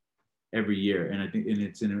every year. And I think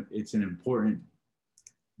it's an important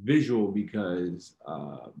visual because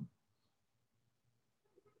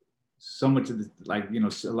so much of the, like, you know,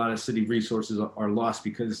 a lot of city resources are lost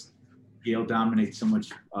because Yale dominates so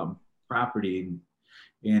much property,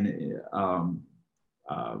 and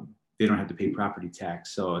they don't have to pay property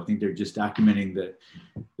tax. So I think they're just documenting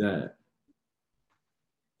the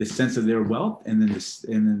sense of their wealth, and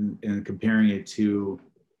then comparing it to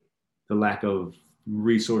the lack of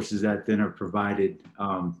resources that then are provided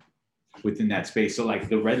within that space. So like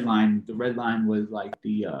the red line was like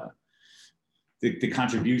the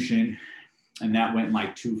contribution, and that went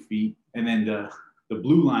like 2 feet, and then the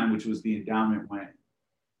blue line, which was the endowment, went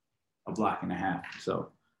a block and a half. So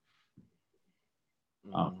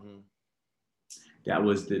that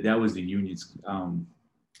was the union's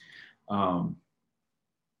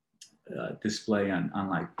display on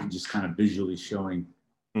like just kind of visually showing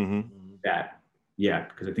that. Yeah,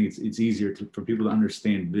 because I think it's easier for people to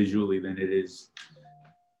understand visually than it is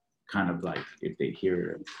kind of like if they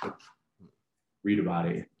hear it or read about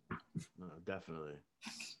it. No, definitely.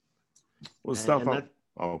 Well, stuff. Go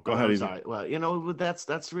ahead. I'm sorry. Well, you know,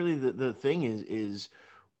 that's really the thing is,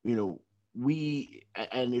 you know,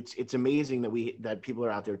 and it's amazing that people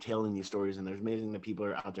are out there telling these stories, and it's amazing that people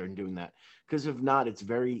are out there and doing that, because if not, it's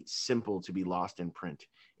very simple to be lost in print.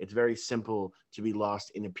 It's very simple to be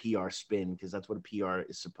lost in a PR spin, because that's what a PR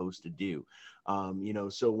is supposed to do. You know,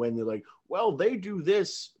 so when they're like, well, they do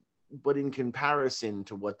this, but in comparison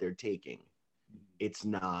to what they're taking, it's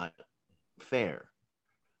not fair.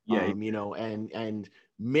 Yeah. You know, and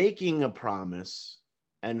making a promise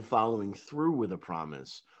and following through with a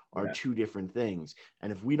promise are two different things.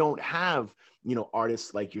 And if we don't have, you know,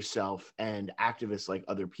 artists like yourself and activists like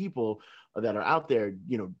other people that are out there,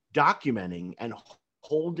 you know, documenting and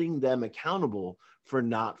holding them accountable for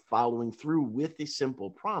not following through with a simple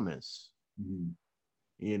promise,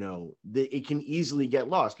 you know, it can easily get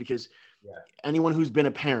lost, because anyone who's been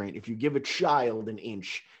a parent, if you give a child an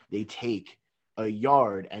inch, they take a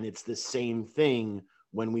yard. And it's the same thing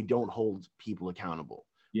when we don't hold people accountable.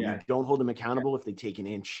 We don't hold them accountable. If they take an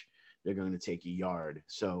inch, they're going to take a yard.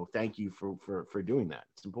 So thank you for doing that.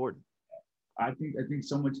 It's important. I think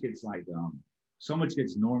so much gets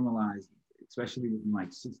normalized especially with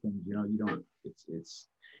like systems, you know, you don't,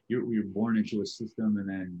 you're born into a system, and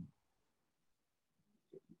then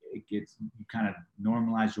it gets, you kind of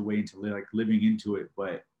normalize your way into like living into it.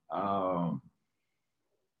 But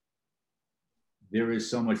there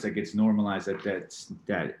is so much that gets normalized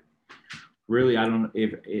that really, I don't know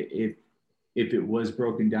if it was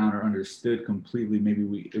broken down or understood completely,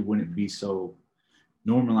 maybe it wouldn't be so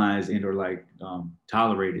normalized and or like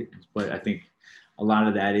tolerated. But I think a lot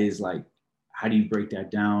of that is like, how do you break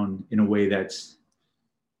that down in a way that's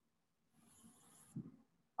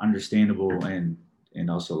understandable and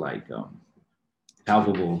also like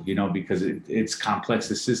palpable, you know, because it's complex.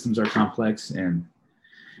 The systems are complex, and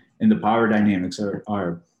the power dynamics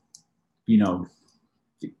are you know,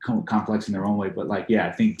 complex in their own way. But like, yeah,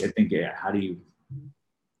 I think yeah, how do you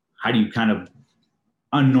kind of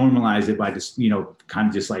unnormalize it by just, you know, kind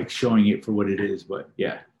of just like showing it for what it is. But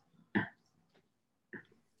yeah.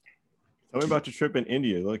 Tell me about your trip in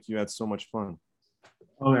India. Like, you had so much fun.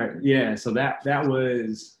 All right. Yeah. So that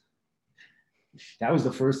was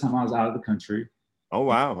the first time I was out of the country. Oh,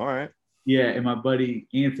 wow. All right. Yeah. And my buddy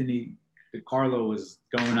Anthony Carlo was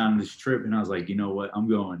going on this trip, and I was like, you know what? I'm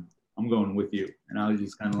going with you. And I was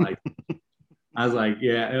just kind of like, I was like,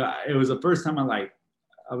 yeah, it was the first time I like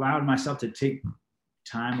allowed myself to take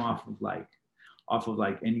time off of like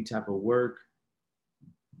any type of work.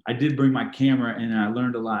 I did bring my camera, and I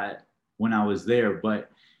learned a lot when I was there,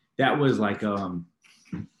 but that was like that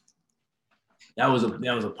was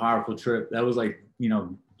a powerful trip. That was like, you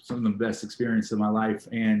know, some of the best experience of my life.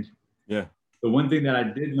 And yeah, the one thing that I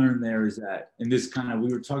did learn there is that, and this kind of,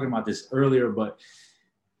 we were talking about this earlier, but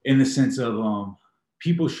in the sense of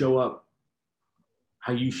people show up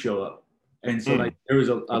how you show up. And so like there was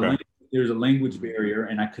a language barrier,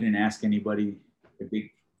 and I couldn't ask anybody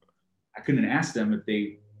I couldn't ask them if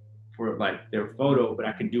they for like their photo, but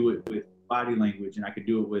I could do it with body language, and I could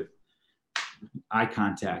do it with eye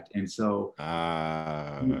contact. And so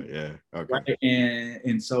yeah, okay. Right?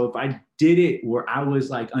 And so if I did it where I was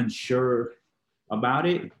like unsure about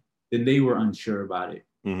it, then they were unsure about it.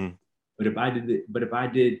 Mm-hmm. But if I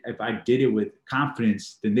did it with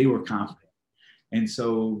confidence, then they were confident. And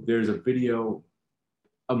so there's a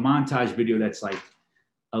montage video that's like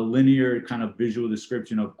a linear kind of visual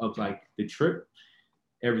description of like the trip.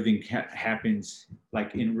 Everything happens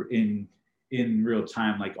like in real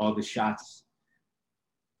time, like all the shots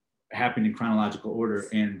happen in chronological order.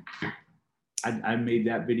 And I made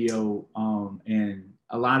that video, and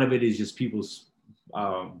a lot of it is just people's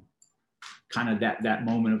kind of that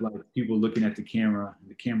moment of like people looking at the camera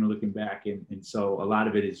looking back, and so a lot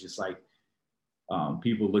of it is just like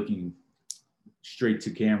people looking straight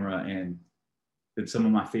to camera. And that's some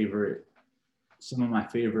of my favorite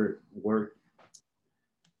work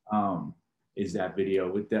is that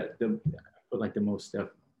video with put like the most stuff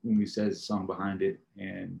when we says song behind it,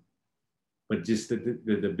 but just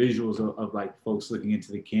the visuals of like folks looking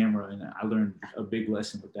into the camera. And I learned a big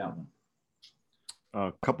lesson with that one.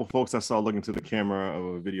 A couple folks I saw looking to the camera of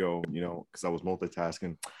a video, you know, because I was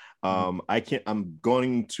multitasking. I'm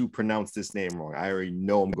going to pronounce this name wrong. I already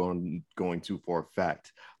know I'm going to for a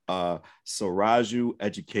fact. Saraju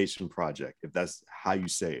Education Project, if that's how you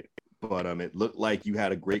say it. But it looked like you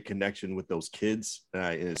had a great connection with those kids, and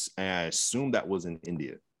I assume that was in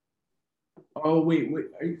India. Oh wait,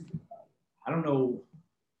 I don't know.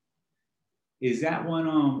 Is that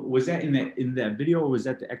one? Was that in that video, or was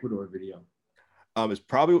that the Ecuador video? It's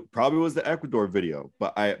probably was the Ecuador video,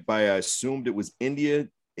 but I assumed it was India.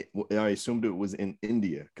 I assumed it was in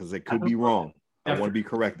India because it could be wrong. I want to be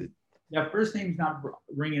corrected. That first name's not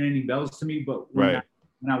ringing any bells to me, but when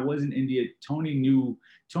I was in India, Tony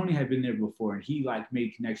had been there before, and he like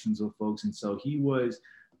made connections with folks. And so he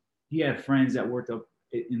had friends that worked up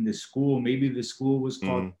in the school. Maybe the school was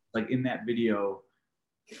called, like in that video,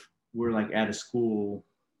 we're like at a school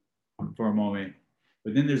for a moment.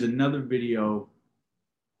 But then there's another video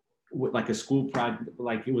with like a school project,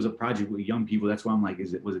 like it was a project with young people. That's why I'm like,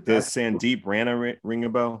 was it Does Sandeep Rana ring a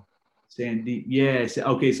bell? Sandeep, yes.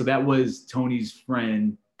 Okay, so that was Tony's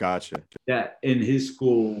friend. Gotcha. That in his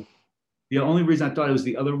school. The only reason I thought it was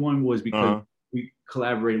the other one was because we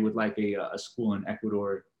collaborated with like a school in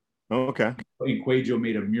Ecuador. Oh, okay. And Cuello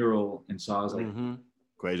made a mural, and so I was like,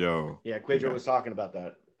 Cuello. Yeah, Cuello was talking about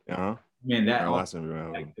that. Man, that was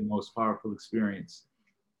like the most powerful experience.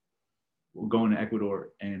 Going to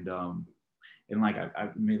Ecuador, and like I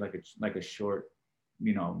made like a short,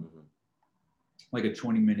 you know, like a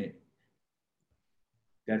 20-minute.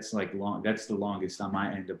 That's like long. That's the longest on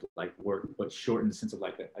my end of like work, but short in the sense of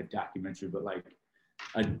like a documentary, but like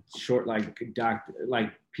a short like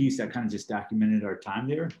piece that kind of just documented our time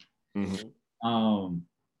there.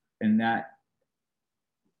 And that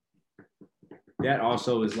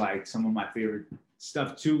also is like some of my favorite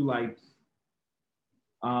stuff too. Like,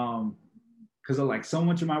 because like so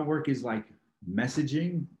much of my work is like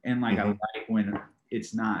messaging, and like I like when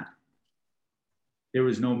it's not. There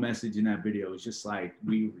was no message in that video. It was just like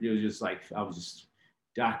it was just like I was just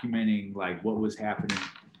documenting like what was happening,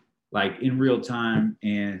 like in real time,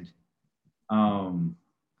 and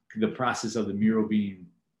the process of the mural being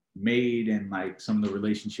made, and like some of the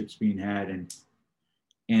relationships being had,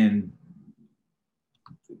 and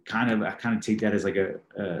I kind of take that as like a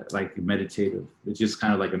like meditative. It's just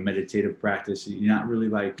kind of like a meditative practice. You're not really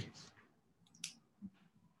like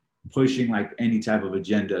pushing like any type of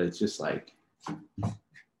agenda. It's just like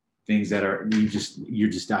things that are you're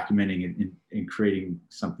just documenting and creating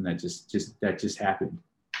something that just happened.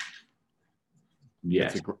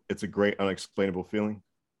 Yeah, it's a great unexplainable feeling.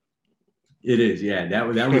 It is. Yeah, that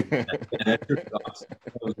was that trip was awesome.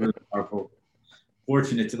 That was really powerful.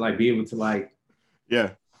 Fortunate to like be able to like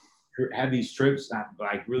have these trips. I'm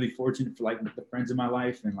like really fortunate for like with the friends in my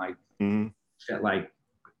life, and like that like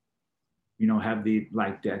have the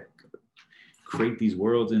like that create these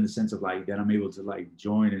worlds in the sense of like that I'm able to like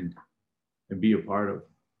join and be a part of.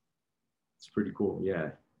 It's pretty cool.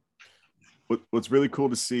 Yeah. What's really cool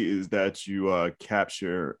to see is that you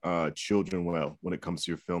capture children well when it comes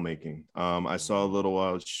to your filmmaking. I saw a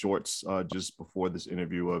little shorts just before this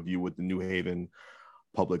interview of you with the New Haven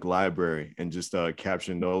Public Library, and just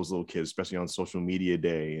capturing those little kids, especially on social media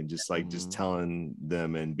day, and just like just telling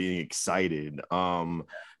them and being excited.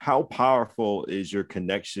 How powerful is your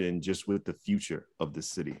connection just with the future of the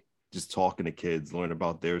city? Just talking to kids, learn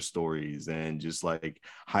about their stories, and just like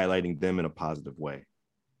highlighting them in a positive way.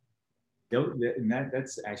 And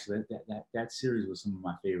that's actually that series was some of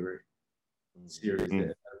my favorite series.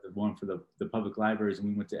 The one for the public libraries, and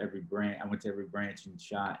we went to every branch. I went to every branch and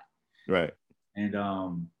shot. Right. And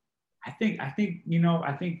I think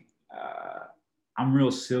I'm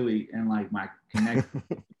real silly, and like my connection,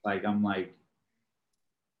 like I'm like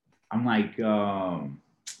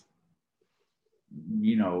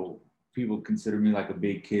people consider me like a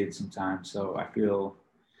big kid sometimes, so I feel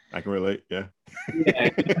I can relate. Yeah.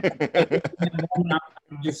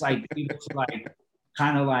 I'm just like able to like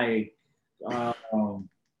kind of like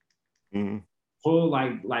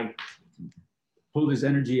pull this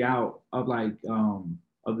energy out of like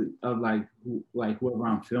whoever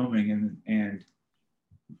I'm filming, and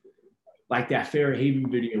like that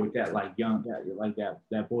Fairhaven video with that like young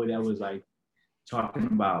that boy that was like talking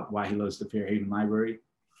about why he loves the Fairhaven Library.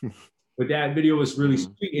 But that video was really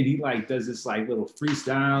sweet, and he like does this like little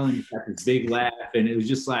freestyle, and he's got this big laugh, and it was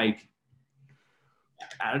just like,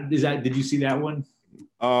 did you see that one?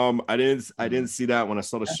 I didn't see that one. I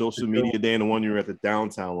saw the social media day and the one you were at the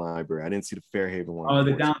downtown library. I didn't see the Fairhaven one. Oh,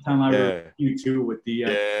 the downtown library, you too, with the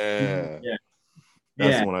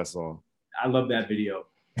that's the one I saw. I love that video.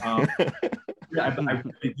 I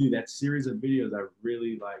really do. That series of videos I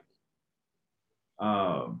really like.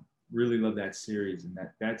 Really love that series, and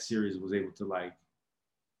that series was able to like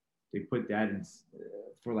they put that in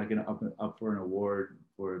for like up for an award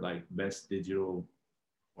for like best digital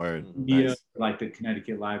media, nice. Like the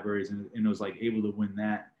Connecticut libraries, and it was like able to win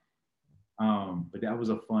that. But that was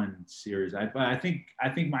a fun series. I think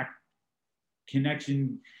my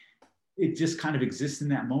connection, it just kind of exists in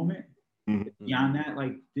that moment. Beyond that,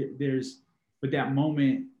 like but that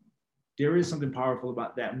moment, there is something powerful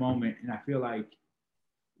about that moment, and I feel like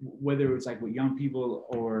whether it's like with young people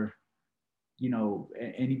or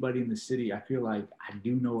anybody in the city, I feel like I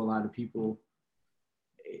do know a lot of people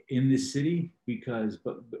in this city because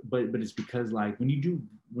but it's because like when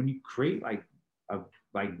you create like a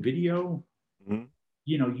like video,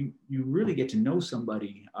 you really get to know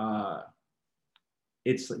somebody.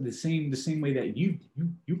 It's the same way that you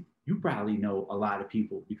probably know a lot of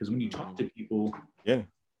people, because when you talk to people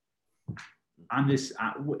on this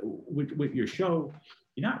with your show,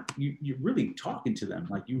 you're really talking to them,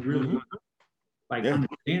 like you really like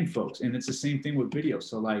understand folks. And it's the same thing with video.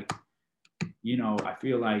 So like I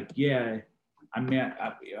feel like I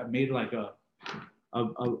made like a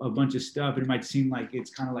bunch of stuff, and it might seem like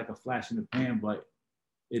it's kind of like a flash in the pan, but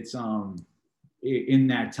it's in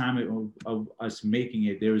that time of us making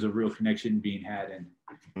it, there was a real connection being had, and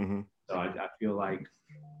so I feel like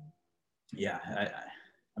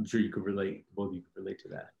I'm sure you could relate, both of you could relate to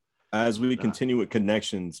that. As we continue with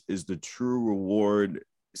connections, is the true reward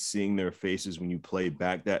seeing their faces when you play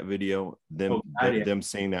back that video, them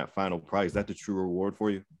saying that final prize? Is that the true reward for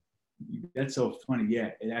you? That's so funny.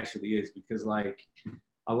 Yeah, it actually is, because like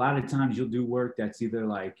a lot of times you'll do work that's either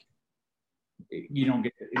like you don't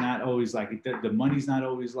get not always like the money's not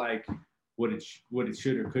always like what it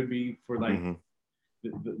should or could be for like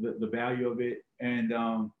the value of it. And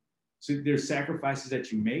so there's sacrifices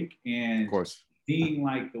that you make, and Of course. seeing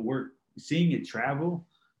like the work, seeing it travel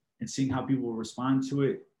and seeing how people respond to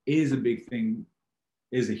it is a big thing,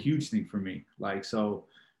 is a huge thing for me. Like, so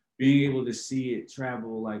being able to see it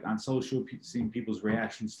travel like on social, seeing people's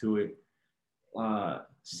reactions to it,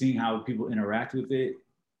 seeing how people interact with it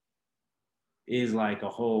is like a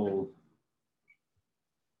whole,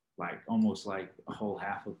 like almost like a whole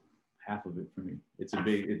half of it for me. It's a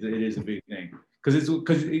big, it is a big thing because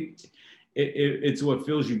it's what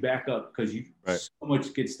fills you back up, because you so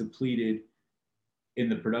much gets depleted in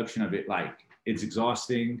the production of it. Like, it's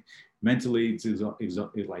exhausting mentally. It's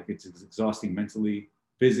exhausting mentally,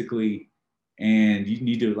 physically, and you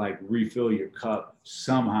need to like refill your cup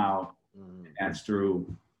somehow. And that's through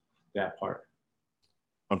that part.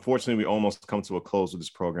 Unfortunately, we almost come to a close with this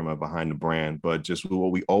program of Behind the Brand, but just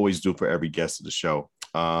what we always do for every guest of the show.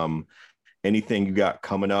 Anything you got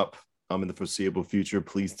coming up in the foreseeable future,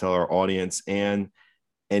 please tell our audience, and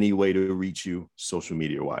any way to reach you social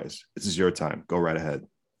media wise. This is your time. Go right ahead.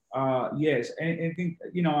 Yes. And think,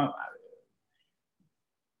 you know,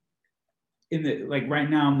 in the, like right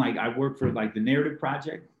now, I'm like, I work for like the Narrative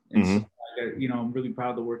Project. And so, like, you know, I'm really proud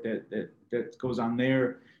of the work that goes on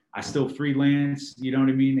there. I still freelance, you know what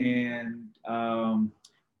I mean? And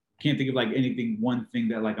can't think of like one thing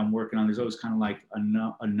that like I'm working on. There's always kind of like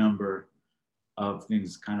a number of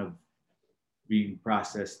things kind of being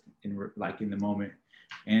processed in the moment.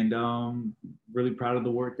 And really proud of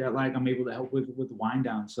the work that like I'm able to help with Wind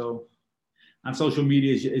Down. So on social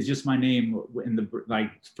media is just my name. And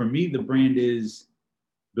like for me, the brand is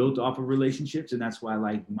built off of relationships, and that's why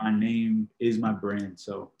like my name is my brand.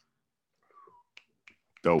 So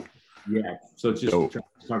dope. Yeah. So it's just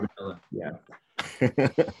Carbonella. Yeah.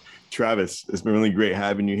 Travis, it's been really great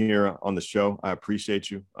having you here on the show. I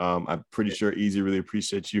appreciate you. I'm pretty sure Easy really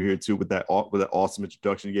appreciates you here too with that awesome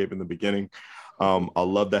introduction you gave in the beginning. I'd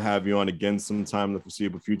love to have you on again sometime in the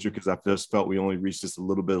foreseeable future, because I just felt we only reached just a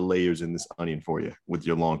little bit of layers in this onion for you with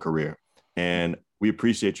your long career. And we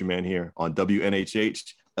appreciate you, man, here on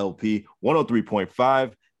WNHH LP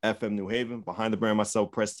 103.5 FM New Haven, Behind the Brand,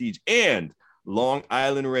 myself, Prestige, and Long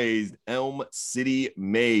Island raised, Elm City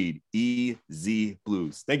made, EZ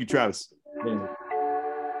Blues. Thank you, Travis. Yeah.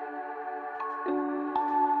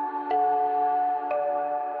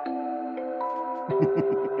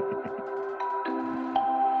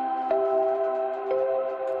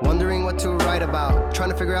 Wondering what to write about,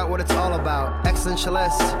 trying to figure out what it's all about.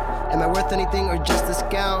 Existentialist, am I worth anything or just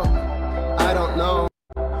discount? I don't know.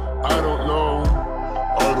 I don't know.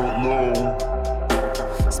 I don't know.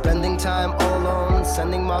 Spending time all alone,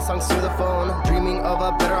 sending my songs to the phone, dreaming of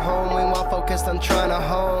a better home, while focused on trying to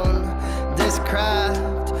hone this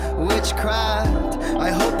craft, witchcraft. I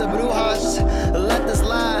hope the brujas let this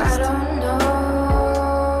last. I don't know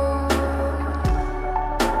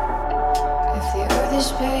if the earth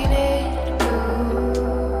is painted blue.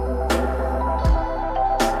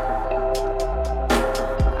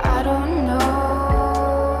 I don't know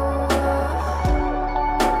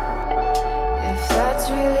if that's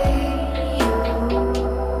really you.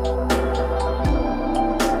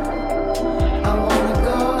 I wanna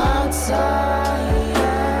go outside.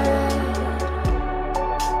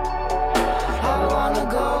 I wanna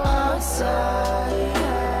go outside.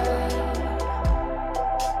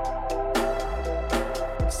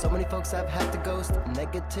 So many folks I've had to ghost,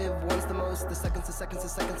 negative ones the most. The seconds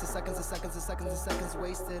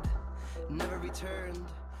wasted, never returned.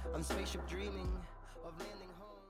 On spaceship dreaming.